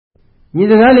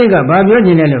Nidagaliga, Babio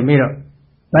Miro.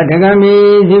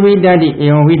 Patagami, Zivitadi,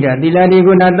 Eonvita, Diladi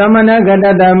Guna, Tamana,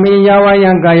 Gadada, Miyawa,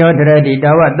 Yankayo, Tredi,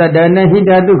 Dawata,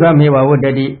 Nahida, Dukamiwa,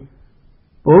 Wodadi.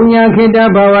 Punya kita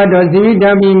bawa dosi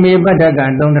dami me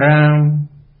padakan tongkrang.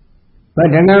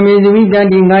 Padangami zivita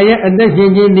di ngaya ada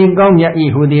siji di kaumnya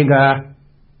ihudika.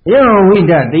 Yo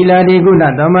wida tila di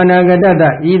guna tamana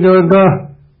gadada itu to.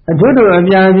 Adudu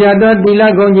abya to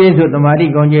tila kong Yesu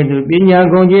tamari kong Yesu pinya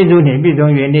kong Yesu ni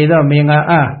pisong yeni to menga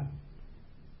a.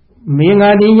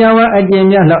 Menga di nyawa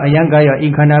ajemnya lo ayang kaya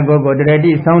ikana gogo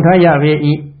deredi saunthaya be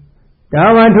I.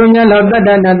 Dawatunya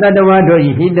labdana tadawato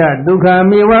ihida dukha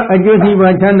mewa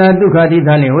ajusiva chanda dukha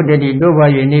dithale hodedi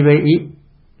doba yenibe I.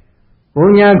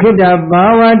 Punya kita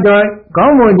bawa do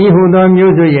kaum di hudo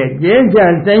myusu ye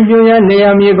jeja sanjuya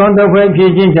leyami konto kwe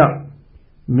phichin chok.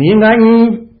 Minga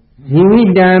I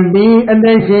zividan bi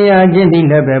adashiya jin di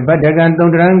lebe padakan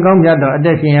tongtrang kaum jato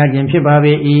adashiya jin phit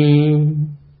pabe I.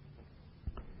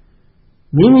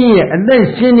 Mimi ye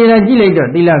adashin nira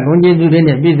jilaido tila kong Jesu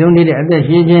ne pisong nire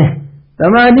adashin jin.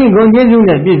 Tamadi kong Jesu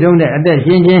ne pisong ne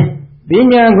adashin jin.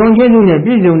 Pinya kong Jesu ne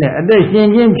pisong ne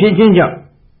adashin jin phichin chok.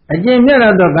 Ajin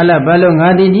nyara to kala balo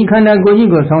ngadi di khana koji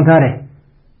ko saunthare.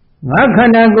 Nga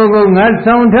khana ko nga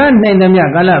sauntha nain namya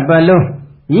kala balo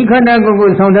di khana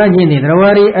ko sauntha chin ni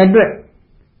trawari atwet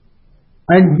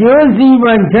ajosi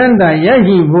ban chanda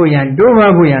yashi pho yan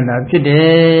doba pho yan da phit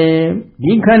de.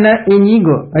 Di khana inji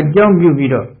ko ajaung pyu pi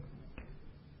do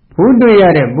phu twet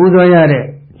ya de phu saw ya de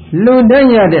lu tan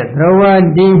ya de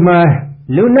trawadi ma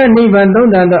lu na nibbana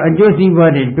thongtan to ajosi pho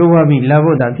de doba pi la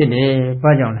pho da phit de.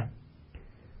 Ba jaung le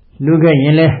Look at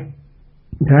Yele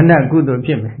Dana good of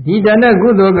Jim. He Dana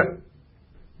good of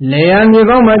Layan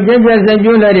Yagoma Jajas and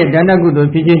Julari Dana good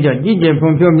of Pigeon, DJ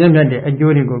from Yamade, a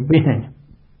jury go behind.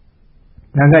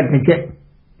 Nagat the check.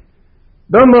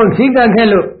 Dombo Sika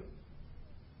Hello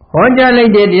Honja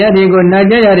lady, the Adigo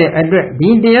Najayare address.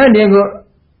 He the Adigo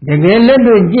the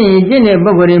Galeto Jin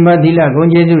Bogori Madila,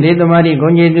 Gonjesu, the Mari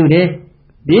Gonjesu,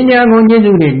 Dina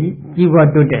Gonjesu,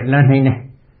 Jiva to the Lanina.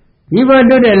 Iba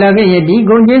do the lagi di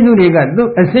Gonjesu Riga, do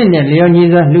a sin and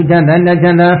Leoniza, Lieutenant and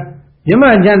Chanda,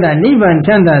 Jima Chanda, Niban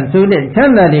Chanda, so that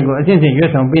Chanda Rigo, since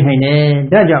you're some behind a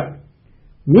Daja.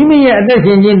 Mimi at the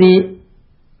Sinjindi,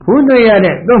 Pudoya,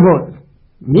 Dobo,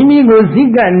 Mimi go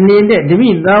Sika needed to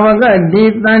be Davaga,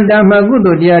 Di Tanda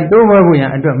Magudo, dia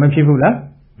Dovabuya, and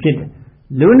Machibula, Pit.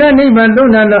 Luna Niban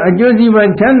Dona, a Josiva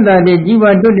Chanda, the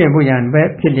Jiva Dodebuyan,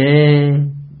 Pit.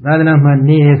 Radana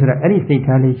Mani is any state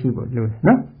Hali Shibo,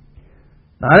 no?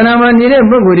 Adana Nire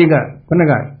Boguriga,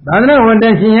 Konaga, Adana one day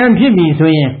she am Pibi, so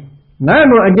yen.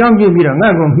 Nago a jump you beat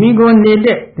Nago, Migo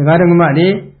needed, the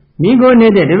Garamadi, Migo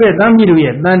needed, the way Tamiru,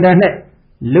 Tanda,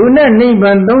 Luna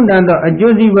Niban Dondando, a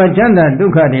Josiva Chanda,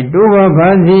 Ducati, Dova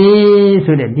Bazi,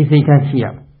 so that this is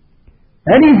Shia.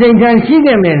 That is a can she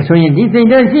came so yen, this is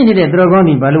a she did a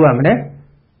Dragoni Baluamne.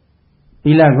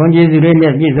 Pila Gonjesu in the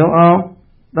Bizo on,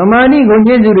 the money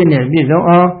Gonjesu in the Bizo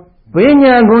on.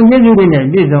 Penya Gonjesu in the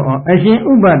Bizo on, as in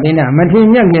Uba Dina,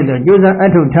 Matina Gedo, Josa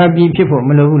Atu Tabi Chipo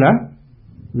Malula.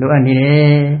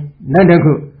 Luani,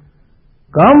 Nadaku.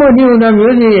 Como do the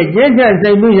music, Jetta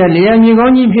Sabuya, Leani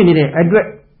Goni Pide,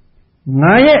 address.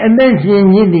 Naya attention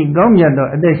needed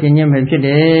Gomyado, attention Yam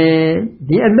Pide.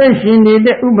 The attention need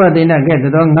the Uba Dina get the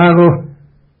Nago.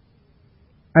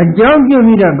 A job you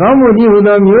with a Gomo do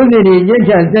the music,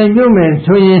 Jetta Sabuya,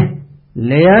 so ye.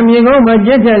 Leami Goma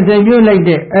Jetta Sabu like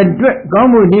the address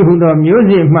Gomo do the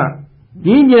music ma.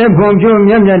 DJ Poncho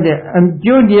Yamade and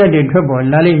Judia de Trouble,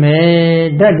 Lali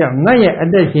me, Daja, Naya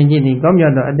attention needed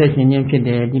Gomyado, attention Yam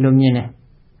Pide, Dilumine.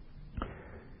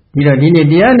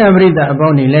 Diana Brita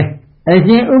about the as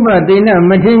in Uba Dina,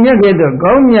 Matina Gedo,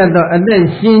 Gomyado,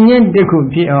 attention Deku.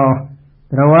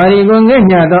 Rawari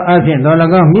Gonganyado Afin,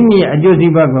 Lolago, Mimi, a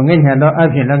Josiba Gonganyado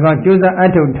Afin, Lago, Josa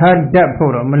Atu Tad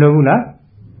Daporo, Malula.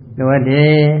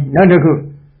 Loade,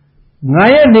 Nadaku.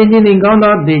 Naya did in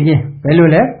Gondo Digi,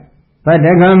 Pelule.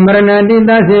 Padagam Ranadi,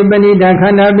 Dasi Benida,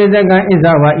 Kana Bizaga,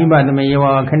 Izawa,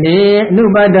 Ibadamayawa, Kane,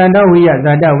 Nubada, Nawia,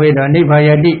 Zada, Weda,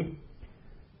 Nipayadi.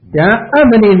 Da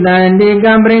Abani, Nandi,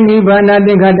 Gambri, Nibana,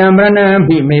 Digadamrana,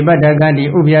 Pime, Badagadi,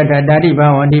 Ubiata,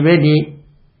 Dadiba, on the Vedi.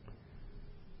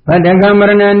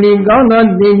 Padagamarnandi, Gondo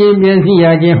Digi,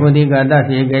 Bensia, Jehudiga,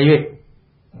 Dasi Gaye.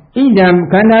 Idam,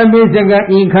 Kana Bizaga,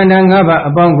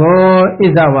 Ikanangaba, Bongo,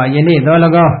 Izawa, Yeni,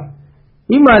 Dolago.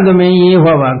 Imadumi,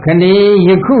 Hova, Kane,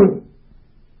 Yakut.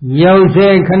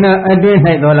 Yose Kana Adwin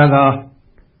Dolago.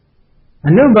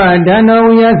 Anuba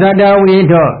Dano Yazada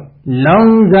Wito,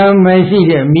 Long Zamashi,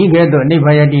 Migedo,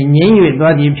 Nipayati, Ni,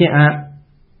 Dodi Pia.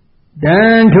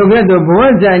 Then together,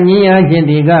 Boza Nia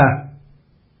Jendiga.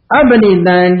 အပရိတ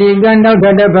န်ဒီကနောက်ထ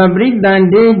ပ်တစ်ပါးပရိတန်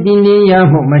ဒီတည်နေရ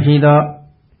မှုမရှိသော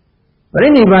ပရိ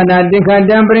နိဗ္ဗာန်သင်္ခါ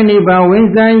တံပရိနိဗ္ဗာန်ဝင်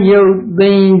ဆိုင်ယုတ်သိ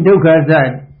င်ဒုက္ခသ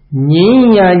ငြိမ်း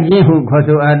ရခြင်းဟုခေါ်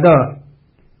ဆိုအပ်သော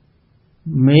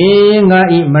မေငါ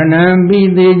ဤမနံပိ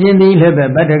သေးခြင်းသည်လည်းပဲ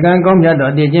ဗတ္တကံကောင်းမြတ်သော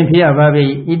တည်ခြင်းဖြစ်ရပါ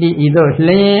၏ဣတိဤသို့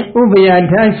လျင်ဥပယ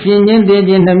ထရှင်ခြင်းတည်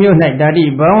ခြင်းနှမျိုး၌ဓာတိ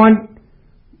ဘဝ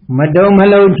မတုံမ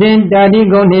လုံခြင်းဓာတိ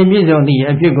ကုန်နှင့်ပြည့်စုံသည့်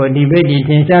အဖြစ်ကိုဒီဘိတိထ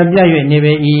င်ရှားပြ၍နေ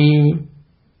ပေ၏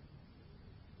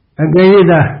အကယ်၍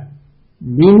သာ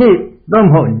ဒီနေ့တော့မ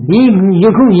ဟုတ်ဒီယ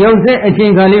ခုရောက်တဲ့အချိ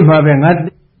န်ခါလေးမှာပဲငါ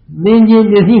သင်ခြင်း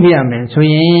ပစ္စည်းဖြစ်ရမယ်ဆို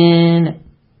ရင်တဲ့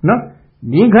နော်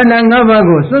ဒီခန္ဓာ၅ပါး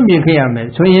ကိုစွန့်ပစ်ခဲ့ရမယ်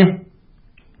ဆိုရင်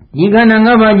ဒီခန္ဓာ၅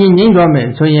ပါးကြီးငြိမ့်သွားမယ်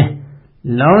ဆိုရင်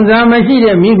လောင်စာမရှိ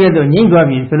တဲ့မိကဲ့သို့ငြိမ့်သွား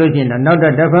ပြီဆိုလို့ရှိရင်တော့နောက်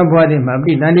တော့တစ်ဖက်ဘဝတည်းမှာ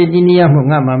ပြိတန်တိတည်နေရမှု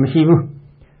ငါမှမရှိဘူး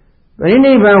ပရိ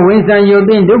နိဗ္ဗာန်ဝင်ဆိုင်ယုတ်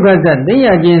သိဒုက္ခသသိရ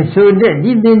ခြင်းဆိုတဲ့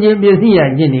ဒီသင်ခြင်းပစ္စည်းရ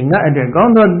ခြင်းဒီငါအတွက်ကော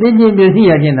င်းသောသင်ခြင်းပစ္စည်း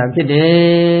ရခြင်းသာဖြစ်တ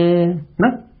ယ်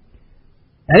နော်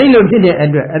အဲဒီလိုဖြစ်တဲ့အ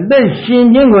တွက်အသက်ရှင်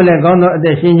ခြင်းကိုလည်းကောင်းသောအသ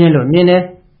က်ရှင်ခြင်းလို့မြင်တယ်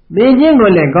သိခြင်းကို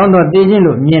လည်းကောင်းသောသိခြင်း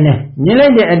လို့မြင်တယ်မြင်လို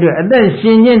က်တဲ့အတွက်အသက်ရှ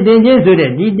င်ခြင်းသိခြင်းဆိုတဲ့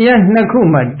ဒီတရားနှစ်ခု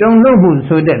မှတုံ့လို့မှု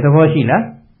ဆိုတဲ့သဘောရှိလား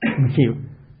မရှိဘူး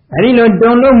အဲဒီလို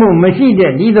တုံ့လို့မှုမရှိ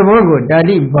တဲ့ဒီသဘောကိုဓာ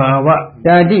တိဘာဝ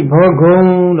ဓာတိဘောဂုံ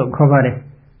လို့ခေါ်ပါတယ်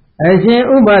အရှင်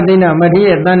ဥပဒေနမထေရ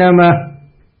တဏ္ဍာမှာ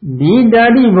ဒီဓာ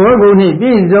တိဘောဂုံနဲ့ပြ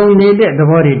ည့်စုံနေတဲ့သ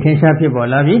ဘောတွေထင်ရှားဖြစ်ပေါ်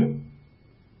လာပြီ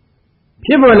ဖြ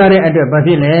စ်ပေါ်လာတဲ့အတွက်ဘာ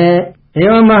ဖြစ်လဲဧ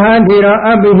ဝမဟာထေရ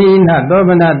အပိဟိနသောဗ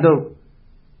နတု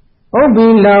ဥပ္ပိ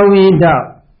လာဝိဒ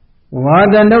ဝါ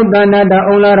ဒနုတနာတ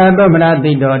ဩလာရသောမနာ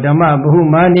တိတောဓမ္မဘဟု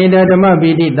မာနေတဓမ္မပိ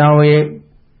တိတံဝေ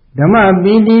ဓမ္မ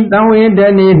ပိတိတံဝေတ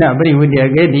နေနပရိဝိတ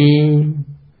ကေတိ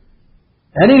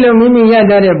အဲဒီလိုမိမိရ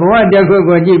တတ်တဲ့ဘဝတစ်ခု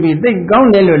ကိုကြည့်ပြီးသိကောင်း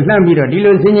တယ်လို့လှမ်းပြီးတော့ဒီ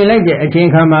လိုဆင်ញင်လိုက်တဲ့အချိန်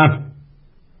ခါမှာ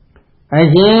အ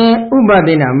ရှင်ဥပ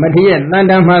ဒေနမထေရတန်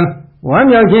တမှာဝမ်း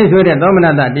မြောက်ခြင်းဆိုတဲ့သောမန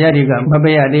တတရားတွေကမပ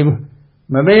ယ်ရသေးဘူး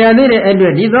မပယ်ရသေးတဲ့အတွ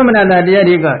က်ဒီသောမနတတရား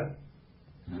တွေက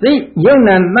စိတ်ယုံ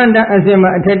နာတန်တအစင်မှာ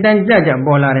အထက်တန်းကြကြ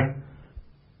ပေါ်လာတယ်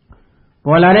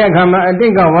ပေါ်လာတဲ့အခါမှာအတိ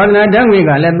တ်ကဝါဒနာဓာတ်တွေက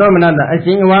လည်းသောမနတအရှ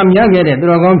င်အဝါများခဲ့တဲ့သူ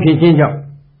တော်ကောင်းဖြစ်ခြင်းကြောင့်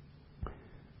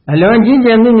အလွန်ကြီးကျ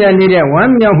ယ်မြင့်မြတ်နေတဲ့ဝ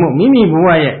မ်းမြောက်မှုမိမိဘဝ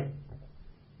ရဲ့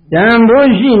တန်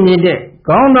ဖိုးရှိနေတဲ့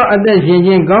ကောင်းသောအသက်ရှင်ခြ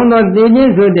င်းကောင်းသောသိခြ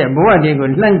င်းဆိုတဲ့ဘဝတွေကို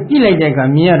လှမ်းကြည့်လိုက်တဲ့အခါ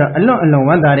မြင်ရတော့အလွန်ဝ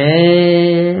မ်းသာတ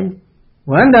ယ်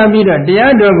ဝမ်းသာပြီးတော့တ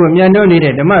ရားတော်ကိုမြတ်လို့နေ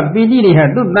တဲ့ဓမ္မပီတိတွေဟာ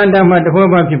သူ့တန်တာမှာတဘော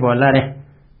ပါဖြစ်ပေါ်လာတယ်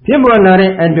ဖြစ်ပေါ်လာ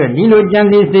တဲ့အတွက်ဒီလိုကြံ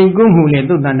သိစိတ်ကူးမှုလေ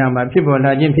သူ့တန်တာမှာဖြစ်ပေါ်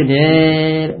လာခြင်းဖြစ်တယ်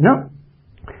တဲ့နော်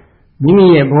မိမိ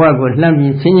ရဲ့ဘဝကိုလှမ်း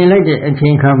ပြီးဆင်ញင်လိုက်တဲ့အချိ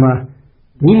န်ခါမှာ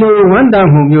ဒီလိုဝမ်းသာ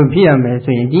မှုမျိုးဖြစ်ရမယ်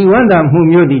ဆိုရင်ဒီဝမ်းသာမှု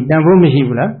မျိုးဒီတန်ဖိုးမရှိ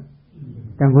ဘူးလား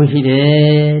တန်ဖိုးရှိတ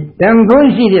ယ်တန်ဖိုး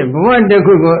ရှိတဲ့ဘဝတစ်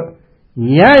ခုကို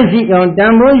ရရှိအောင်တ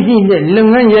န်ဖိုးရှိတဲ့လုပ်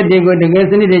ငန်းရပ်တွေကိုတကယ်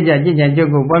စနစ်တကျကြည်ကြံကြုတ်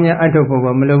ကိုပွားများအထောက်ဖို့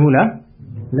မလိုဘူးလား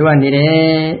လိုအပ်နေတယ်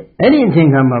အဲ့ဒီအချိန်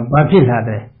ခါမှာဘာဖြစ်လာတ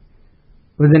ယ်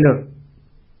ဦးဇင်းတို့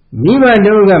မိဘ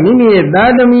တို့ကမိမိရဲ့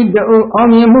သားသမီးတို့အောင်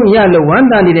မြင်မှုရလို့ဝမ်း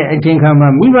သာနေတဲ့အချိန်ခါမှာ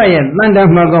မိဘရဲ့တန်တ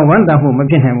မှာကောဝမ်းသာမှုမ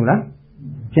ဖြစ်နိုင်ဘူးလား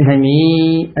ဖြစ်နိုင်ပြီ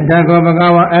အတ္တကောဘဂ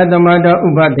ဝါအတ္တမတောဥ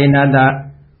ပဒေနာတ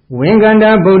ဝင်္ကန္တာ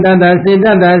ဗုဒ္ဓတာစေတ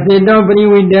တာစေတောပရိ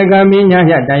ဝိတကမိညာ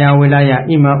ယတရားဝေလာယ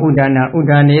ဣမဥဒနာဥ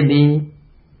ဒနေတိ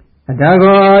အတ္တ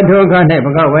ကောဒုက္ခ၌ဘ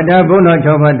ဂဝတ္တဘုန်းတော်၆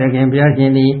ပါးတခင်ဘုရားရှ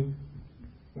င်သည်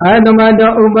အာတမ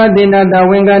တောဥပဒေနာတ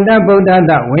ဝင်္ကန္တဗုဒ္ဓ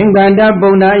တဝင်္ကန္တဗု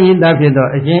ဒ္ဓဤသာဖြစ်သော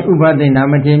အရှင်ဥပဒေနာ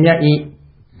မထေရမြတ်ဤ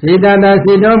စေတတာ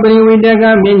စေတောပရိဝိတက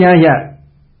မိညာယ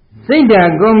စိတ်ဓာ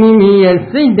တ်ကိုမိမိရဲ့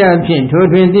စိတ်ဓာတ်ဖြင့်ထိုး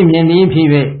ထွင်းသိမြင်သည်ဖြစ်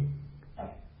၍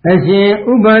အရှင်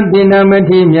ဥပဒေနာမ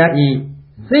ထေရမြတ်ဤ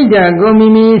စိတ်ဓာတ်ကိုမိ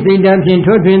မိစိတ်ဓာတ်ဖြင့်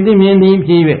ထိုးထွင်းသိမြင်သည်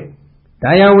ဖြစ်၍တ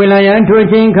ရားဝေလာယံထို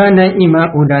ချင်းခန္ဓာဣမ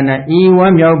ဥဒနာဤဝ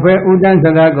မ်းမြောက်ပဲဥဒန်းစ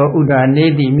ကားကိုဥဒနေ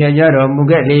သည့်မြတ်ကြတော်မူ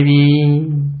ခဲ့လေပြီ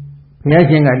ဘုရား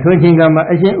ရှင်ကထိုချင်းကမှာ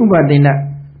အရှင်ဥပဒေနာ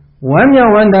ဝမ်းမြော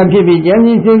က်ဝမ်းသာဖြစ်ပြီးဉာဏ်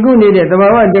ကြီးစိတ်ကူးနေတဲ့သဘာ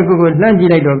ဝတစ်ခုကိုလှမ်းကြ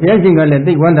ည့်လိုက်တော့ဘုရားရှင်ကလည်း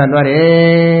သိဝမ်းသာသွားတ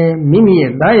ယ်မိမိ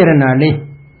ရဲ့သာယရဏလေး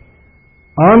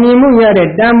အောင်မြင်မှုရတဲ့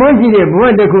တန်ဖိုးရှိတဲ့ဘဝ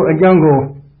တစ်ခုအကြောင်းကို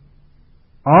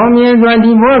အောင်မြင်စွာ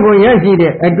ဒီဘဝကိုရရှိ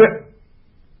တဲ့အတွက်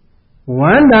ဝ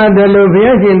မ်းသာတယ်လို့ဘု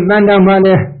ရားရှင်တန်တာမှာ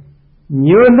လဲ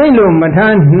မျိုးသိလို့မ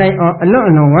ထားနိုင်အောင်အလွ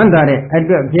န်ဝမ်းသာတဲ့အ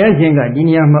တွက်ဘုရားရှင်ကဒီ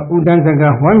နေရာမှာဥဒန်းစ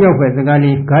ကားဝမ်းမြောက်ဖွယ်စကား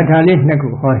လေးဂါထာလေးနှစ်ခု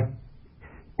ဟောတယ်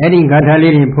။အဲ့ဒီဂါထာ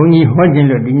လေးတွေဘုန်းကြီးဟောခြင်း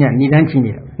လို့ဒီညဏိဒန်းချိ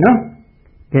နေတာနော်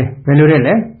။ကဲဘယ်လိုလဲ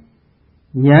လဲ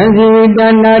။ယံစီတ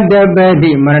နာတပ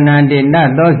တိမရဏန္တေန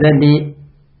သောစတိ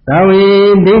သဝေ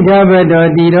ဒိဋ္ဌဘတော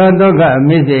တိရောဒုက္ခအ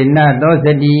မိစေနသောစ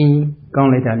တိကောင်း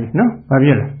လိုက်တာလေးနော်။ဘာ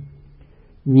ပြောလဲ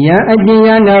။ယံအတ္တယ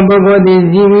နာပုဂ္ဂိုလ်တိ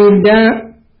ဇီဝိတံ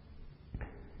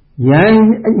ယံ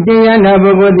တရားနာ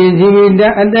ပုဂ္ဂိုလ်သည်ဇီဝိတ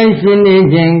အသက်ရှင်နေ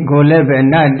ခြင်းကိုလည်းပဲ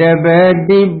နတပ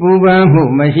တိပူပန်မှု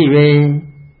မရှိပေ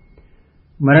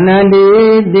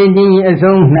Maranandi Diji a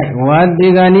song night, what the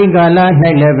Ganikala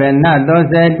night level, not those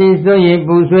that is so ye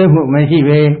Buswe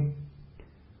Mashive.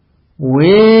 We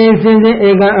send the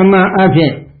Ega Ama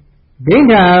Ape.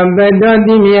 Dinga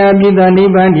Bedodimia Bidani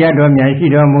Bandia Domia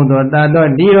Shido Mudo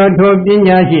Tado Dio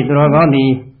Topinya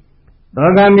Shidrogoni.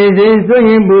 Dogamizi so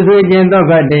ye Buswe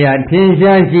Gendoga dea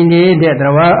Tinsha Shini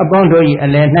Detrawa upon to ye a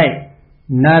night.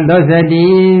 Not those that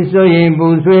is so ye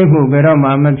Buswe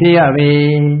Muberoma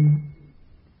Mapiave.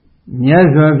 Yes,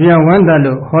 if you want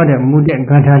to hold a mood and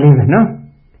Catalina, no?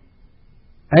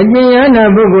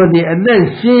 Ajayana Bugodi, at that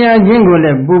Shia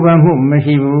Jingole Bubamu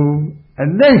Mashivu, at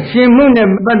that Shimune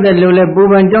Badalule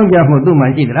Buban Jonga Hudu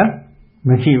Mashidra,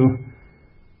 Mashivu.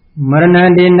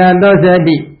 Maranadina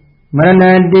Dosadi,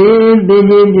 Maranadi,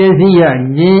 Digi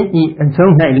Jezia, J.E. and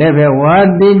something level, what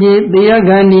Digi,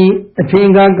 Diagani, a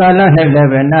Chinga Gala have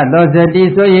level, not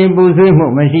Dosadi, so ye Busu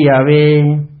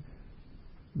Mashiave.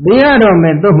 They are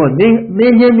on Tomo, they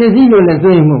give the zero less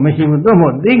Mashivu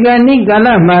Tomo, they can nick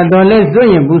Galama, don't let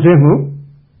Zoyan Busehu,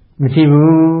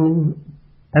 Mashivu,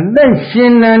 and then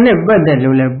Shina never that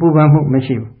Lula Bubamu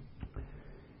Mashivu.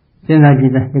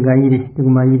 Senajida, the Gaidi, to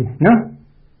Maidi, no?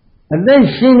 And then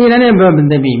Shini never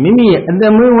the bee, Mimi, and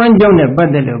the moon one Jonah,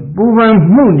 but the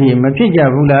Bubam Moody, Mapija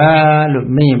Vula, look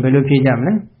me,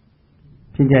 Belupijam,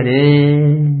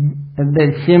 Pijare, and the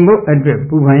Shimbo address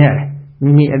Bubaya.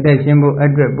 Mimi at that symbol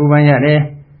address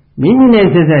Bubanyare. Mimi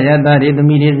says that the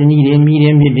media is needed,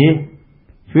 medium midi.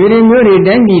 Sweden Muri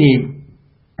then needed.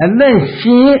 And then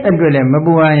she address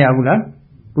Mabuaya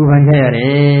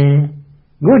Bubanyare.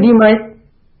 Good in my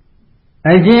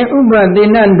Ajay Uba de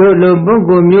Nando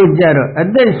Lobogo Mujaro.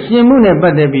 At that Shimune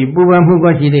Badabi Bubam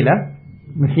Hugashidilla.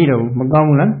 Mashiro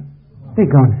Magamula. They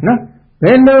gone, no?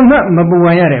 Then no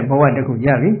Mabuayare, Bawada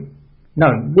Kujavi. Now,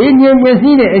 they just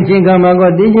see the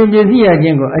Echingamago, they just see a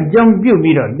jingo, a jump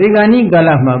pupilo, they gani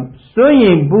galama, so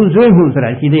ye Buswe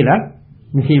Husra, Shidila,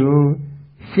 Mishivu,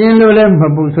 Shinlola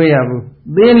Mabusoyabu,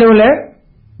 Belola,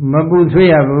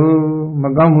 Mabusoyabu,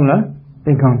 Magamula,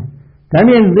 they come. That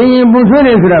means they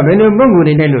Busura, when you bungo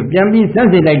in the loop, Jambi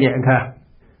something like a car.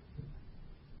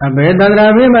 A better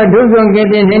Ravima doesn't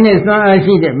get in any song as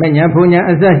she did, Manya Punya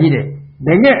as she did.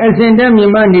 They get a sendam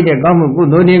Yamani, the Gamu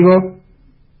Gudodigo.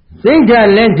 Sega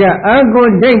ledger, I go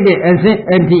take the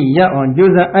Ati Ya on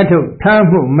Josa Ato,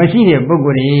 Tamu, Machine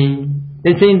Boguri,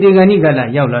 the Saint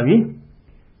Diganigala, Yaulavi.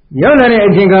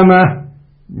 Yaulare Echingama,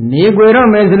 Niguero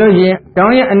Mesloye,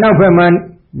 Tonya and Nafaman,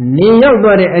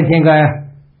 Niyaudore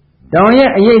Echinga,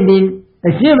 Tonya Yedi,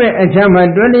 a shiver at Chama,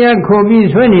 Donia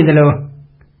Kobi Swani the Low.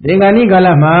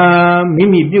 Diganigala,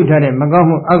 Mimi Butare,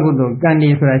 Magamu Agudo,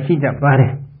 Gandhi Surashita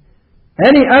Pare.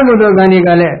 Any Agudo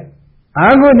Ganigale.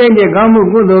 Ago de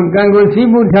Gamu Gudo Gango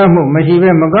Sibu Tamu,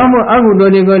 Mashiva Magamu Agudo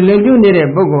de go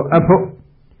Lejunere Bogo Apo.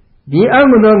 The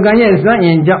Agudo Ganya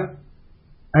Zan Job.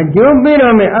 A Joe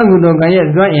Birome Agudo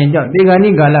Ganya Zan Job,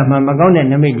 Bigani Gala, Magauna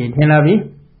Namiki, Tenavi.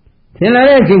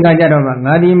 Tenare Chingajarova,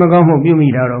 Nadi Magamu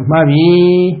Bumidaro,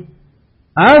 Mavi.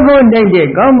 Ago de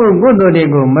Gamu Gudo de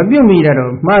go,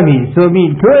 Mabumidaro, Mavi, so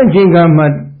be two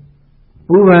Chingamat,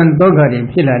 Uvan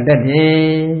Dogari, Pilla that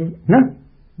day. No?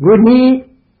 Good me.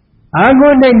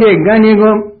 Ago de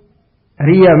Ganigo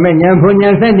Ria Menya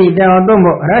Punya Sadi down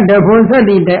Domo, Radapun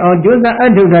Sadi or Josa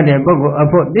Aduda de Bogo,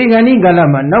 Apo, Digani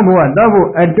Galama, Nabua,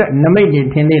 Dabu, Adra,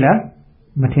 Namadi, Tenila,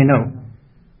 Matino.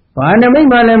 Panamay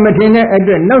Mala Matina,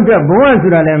 Adra, Nota,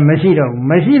 Boazura, and Mashido,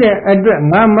 Mashida, Adra,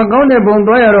 Mamagone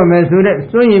Bondoyaro, Mesure,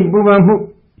 Soyin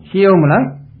Bubamu,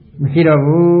 Shiomla, Mashido,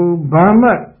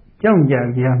 Bama,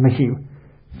 Jonja, Mashiu.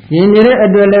 Shinere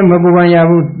Adwele,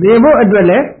 Mabuayabu, Debo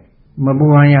Adwele.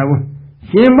 Mabuayabu.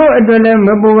 Shimbo Adwele,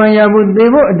 Mabuayabu,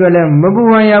 Devo Adwele,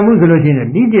 Mabuayabu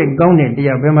solution. DJ Gaunet,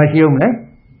 the Abemashio,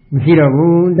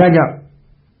 Mishirabu, Daja.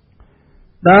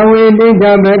 Tawi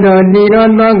Diga Bedo, Niro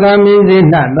Nogami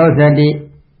Zina,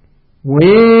 Dosadi. We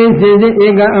see the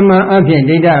Ega Ama Api,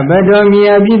 Dida, Bedo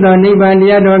Mia Bido,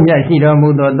 Nibandia, Yashiro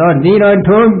Mudo, Niro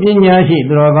Tob Jinyashi,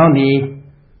 Drogandi.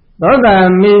 Doga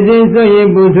Mizin Soyi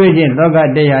Busujin,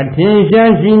 Doga Dea,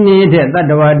 Tinsha, she needed that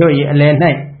Wado,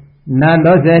 Elenai.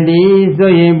 Nadosadi,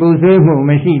 Soyin Busumu,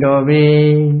 Mashido,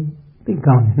 the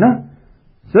count, no?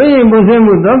 Soyin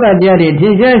Busumu, Doga Diari,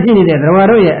 Tisha, she needed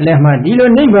Ravaroya, Lehma, Dilo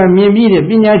Niba, Mibi,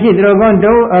 Pinyashi,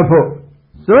 Drogondo, Apo.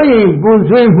 Soyin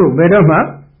Busumu,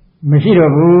 Bedoma, Mashido,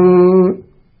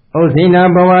 Osina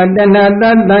Bawadana,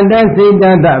 Danda,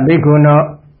 Sidada,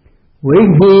 Bikuno,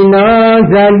 Wikino,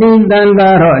 Zadi,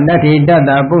 Dandaro, Nati,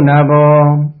 Dada,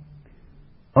 Bunabo.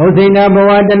 Osina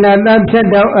Bawadana,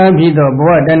 Chado, Abido,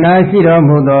 Bawadana, Shiro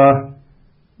Mudo.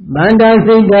 Banda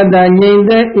Sidada,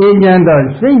 Ninda,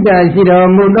 Ijando, Sida, Shiro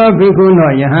Mudo, Bikuno,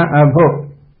 Yaha, Apo.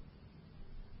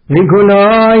 Vikuno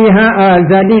yaha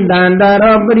zati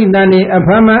tantaro paritani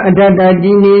afama adata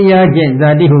dini yajin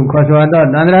zati hu khoswato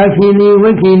tandra khili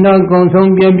wikino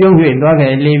gonsong pyong hue twa ke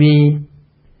lebi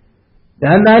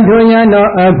Tata thoya no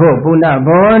apho puna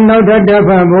bhawa nauta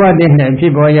dafa bhawa de ne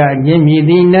phit paw ya ajin mi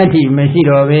thi natti mashi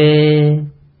ro be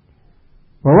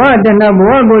Bhawa tana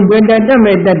bhawa koတွေ့တတ်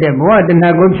မဲ့တတ်တဲ့ဘဝတဏ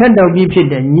ကိုဖြတ်တော့ပြီးဖြစ်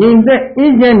တဲ့ညီသက်အ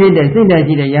င်းကျန်နေတဲ့စိတ်ဓာတ်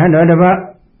ရှိတဲ့ယဟန်တော်တစ်ပါး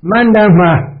မန္တ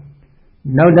မှာ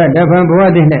နောက်တဖန်ဘဝ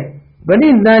တည်းနဲ့ပရိ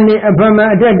သန္တိအဖမ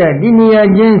အထက်တဒီနေရာ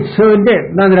ချင်းဆိုတဲ့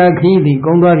သန္တရာခီးသည်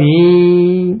ကုံသွားပြီ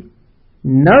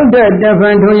နောက်တဖ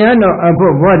န်ထိုရတော့အ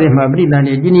ဖို့ဘဝတည်းမှာပရိသန္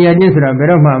တိဒီနေရာချင်းဆိုတာဘယ်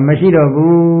တော့မှမရှိတော့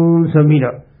ဘူးဆိုပြီး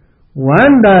တော့ဝ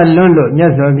န္တာလွန်းလို့မြ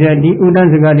တ်စွာဘုရားဒီဥဒ္ဒ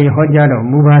စကားလေးဟောကြားတော်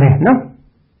မူပါတယ်နော်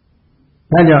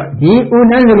ဒါကြောင့်ဒီဥဒ္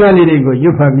ဒစကားလေးတွေကိုရွ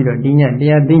တ်ဖတ်ပြီးတော့ဒီညတ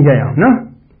ရားသိကြရအောင်နော်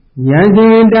ယံစီ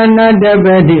တနာတပ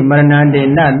တိမရဏတေ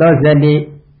နသောစတိ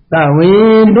သဝေ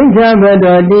ဒုက္ခဘ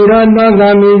တောတိရောသောဂာ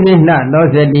မိစိနှသော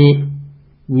စတိ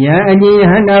ယံအတိ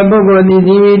ဟန္တာပုဂ္ဂိုလ်သည်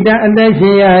ဇီဝိတအသက်ရှ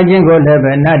င်ရခြင်းကိုလည်း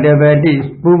ပဲနတပတိ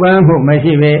ပူပန်မှုမ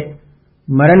ရှိပဲ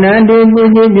မရဏတေပြ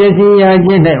ည့်ပြည့်စည်ရခြ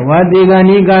င်း၌ဝါတိက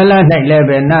ဏီကာလ၌လည်း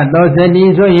ပဲနသောစတိ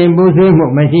ဆိုရင်ပူဆွေးမှု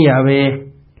မရှိရပဲ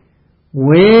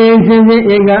ဝေစင်စစ်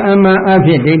ဧကအမှန်အဖြ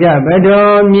စ်ဒိဋ္ဌဘတော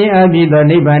မြင်အပ်ပြီးသော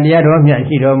နိဗ္ဗာန်တရားတော်မြတ်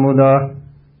ရှိတော်မူသော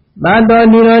သတ္တော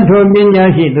တိရောထိုပညာ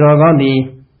ရှိတော်ကောင်းသည်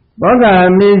ဘောဂ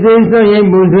မေစိဆိုရင်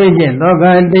ပူဆွေးခြင်းသောက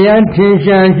တရားထင်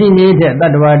ရှားရှိနေတဲ့တ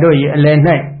တ္တဝါတို့၏အလယ်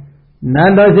၌န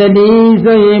တ္တောစတိ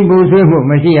ဆိုရင်ပူဆွေးမှု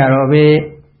မရှိရတော့ပေ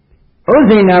ဥစ္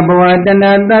စေနာဘဝတဏ္ဍ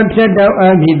သဖြတ်တော်အ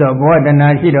ပြီးသောဘဝတဏ္ဍ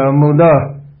ရှိတော်မူသော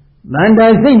တန်တ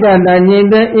စိတ်တတငြိမ်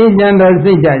သက်အေးချမ်းသော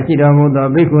စိတ်ဓာတ်ရှိတော်မူသော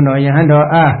ဘိက္ခုနောယဟန်တော်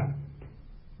အား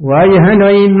ဝါယဟန်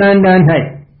တော်၏တန်တ၌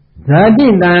ဇာတိ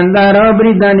တံသာရောပ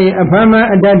ရိသန္တိအဖမ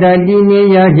အတ္တတတိနေ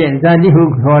ရခြင်းဇာတိဟု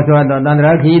ခေါ်ဆိုသောတန္တ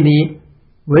ရာခီသည်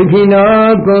ဝိခိနော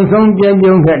ကုံဆုံးပြ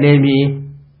ပြုံးခဲ့လေပြီ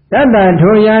တတ္တ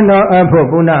ထိုရနောအဖို့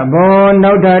ပုဏ္ဏဘော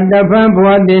နောက်ထတဖန်ဘဝ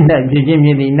တည်း၌ဖြစ်ခြင်းမြ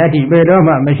ည်သည်နတ္တိပေတော်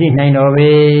မှမရှိနိုင်တော့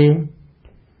ပေ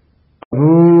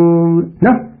ဘူး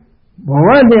နော်ဘဝ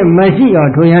တည်းမရှိအော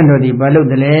င်ထိုရတော်သည်ဘာလို့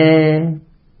တလဲ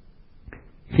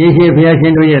ရှေးရှေးဘုရားရှ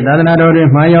င်တို့ရဲ့သာသနာတော်တွင်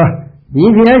မှာရောဒီ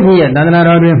ဘုရားရှင်ရဲ့သာသနာ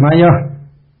တော်တွင်မှာရော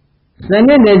စန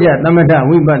စ်တကျသမထ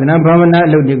ဝိပဿနာဘာဝနာအ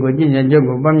လုပ်တွေကိုကျင့်ကြံကြုတ်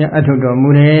ကိုပွားများအထောက်တော်မူ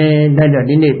တယ်။ဒါကြောင့်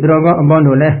ဒီနေ့သူတော်ကောင်းအပေါင်း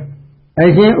တို့လည်းအ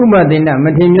ရှင်ဥပဒေနမ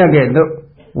ထေရမြတ်ကဲ့သို့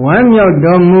ဝမ်းမြောက်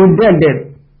တော်မူတတ်တဲ့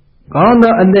ကောင်း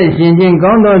သောအသက်ရှင်ခြင်း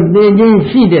ကောင်းသောသိခြင်း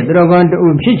ရှိတဲ့သူတော်ကောင်းတူ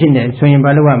ဖြစ်ခြင်းနဲ့ဆိုရင်ဘာ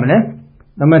လို့ရမလဲ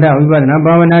။သမထဝိပဿနာ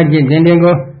ဘာဝနာကျင့်ခြင်းတွေ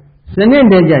ကိုစနစ်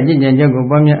တကျကျင့်ကြံကြုတ်ကို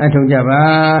ပွားများအထောက်ကြပါ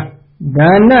။ဒါ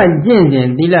နကျင့်စဉ်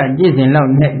သီလကျင့်စဉ်လောက်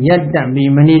နဲ့ရပ်တန့်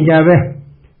ပြီးမနေကြပဲ။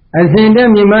အစဉ်တ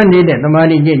ည်းမြမနေတဲ့သမာ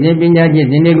ဓိကျင့်ခြင်းပညာကျင့်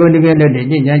ခြင်းတွေကိုတကယ်လို့ကျ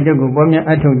င့်ကြံကြုတ်ကိုပေါ်များ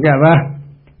အထောက်ကြပါ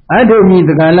အထုမိတ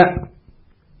ကလ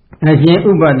အရှင်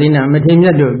ဥပဒေနမထေရမြ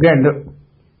တ်တို့ကဲ့သို့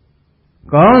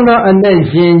ကောင်းသောအသက်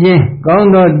ရှင်ခြင်းကောင်း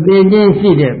သောသိခြင်းရှိ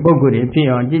တဲ့ပုဂ္ဂိုလ်တွေဖြစ်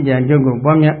အောင်ကျင့်ကြံကြုတ်ကို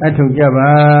ပေါ်များအထောက်ကြပါ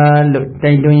လို့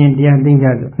တိုက်တွန်းရင်တရားသိကြ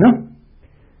စို့နော်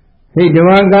ဟိတဝ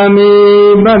ကာမိ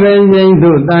ပပ္ပစိန်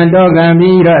သုတန်တော်ကံမိ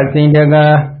ရစိန်တကာ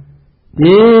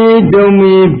ဒီဒုံ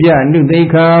မီပြနုသိ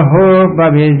ခာဟောပ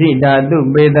ပိစိတာတု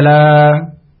ပေတလာ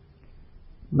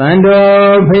တန်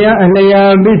တော်ဖျားအလျာ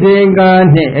ပိစေကာ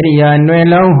နှင့်အရိယာနွယ်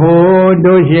လောင်းဟော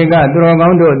တို့ရှိကသူတော်ကော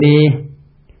င်းတို့သည်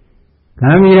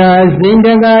ခံမိရာစိန်တ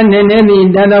ကာနည်းနည်းသည့်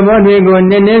တတဘောတွေကို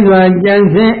နည်းနည်းစွာကြံ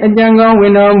စင်အကြံကောင်းဝ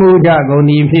င်တော်မူကြကုန်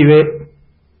သည်ဖြစ်၍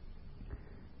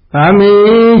ခံမိ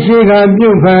ရှိကပြု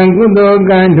ခံကုသိုလ်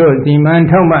ကံတို့စီမံ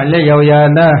ထောက်မှလက်ရောက်ရာ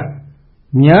သာ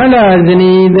မြာလာဇ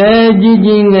နီသေးကြီး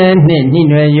ကြီးငယ်နှင့်နှိ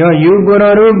မ့်ွယ်ရောယူကိုယ်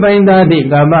တော်တို့ပိုင်သားသည့်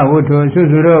ကာမဝတ္ထုဆု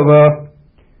စုတို့ကို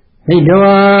ဟိတ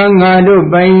ဝါငါတို့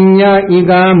ပိုင်ညာဤ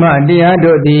ကာမတရား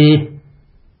တို့သည်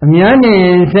အများနှ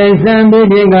င့်ဆက်ဆံပြီး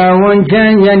ဒီကဝန်ချ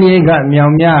မ်းရဏီကမြော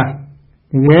င်များ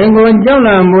တကယ်ကိုကြောက်လ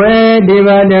န့်မွဲဒီ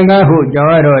ပါတကားဟုကြောက်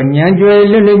ရတော့ညံကျွေ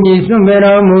လွတ်လွတ်ကြီးစွန့်ပေ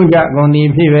တော်မူကြကုန်သည်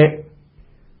ဖြစ်၍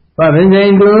ပပ္ပစိ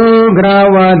န်သူဂရ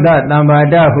ဝါဒတံပါ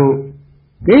ဒဟု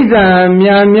ကိစ္စ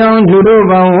မြာမြောင်သူတို့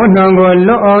ပေါင်းဝနှောင်ကို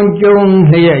လွတ်အောင်ကျုံ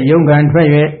လျက်ယုံကန်ထွက်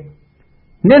၍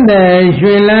နှစ်သက်ရွှ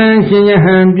င်လန်းရှင်ယဟ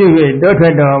န်ပြု၍တောထွ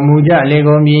က်တော်မူကြလေ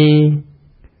ကုန်ပြီ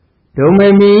ဒုမေ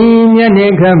မီမျက်နှာ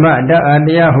ခမတအတ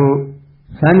ရားဟု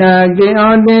သန္တာကိအော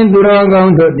င်တင်သူတော်ကော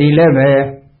င်းတို့သည်လည်းပဲ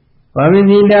ပဝိ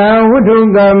ဇိတာဝတ္ထု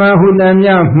ကာမဟုတမြ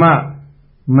မှ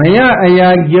မရအရာ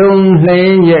ကျုံ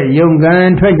လျက်ယုံကန်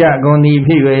ထွက်ကြကုန်သည်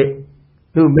ဖြစ်၍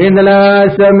သူပေသလာ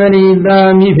သမရိတာ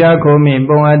မိဖျားခုံမင်း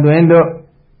ပုံအသွင်းတို့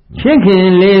ချစ်ခင်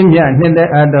လေးမြနှစ်သ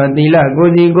က်အပ်သောသီလကို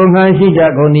ယ်စီကိုယ်ခံရှိကြ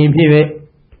ကုန်သည်ဖြစ်၍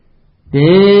ဒီ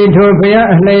ထိုဖျား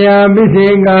အလျာပိစေ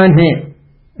ကာနှင့်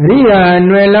အရိယာ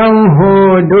နွယ်လောင်းဟို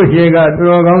တို့ရှိကသူ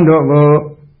တော်ကောင်းတို့ကို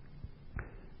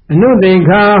အနုသိ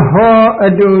ခာဟောအ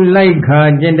တုလိုက်ခါ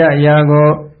ကျင့်တရာကို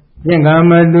သင်္က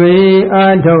မသွေအာ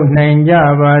ထုတ်နိုင်ကြ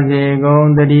ပါစေကုန်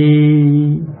သတ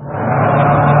ည်း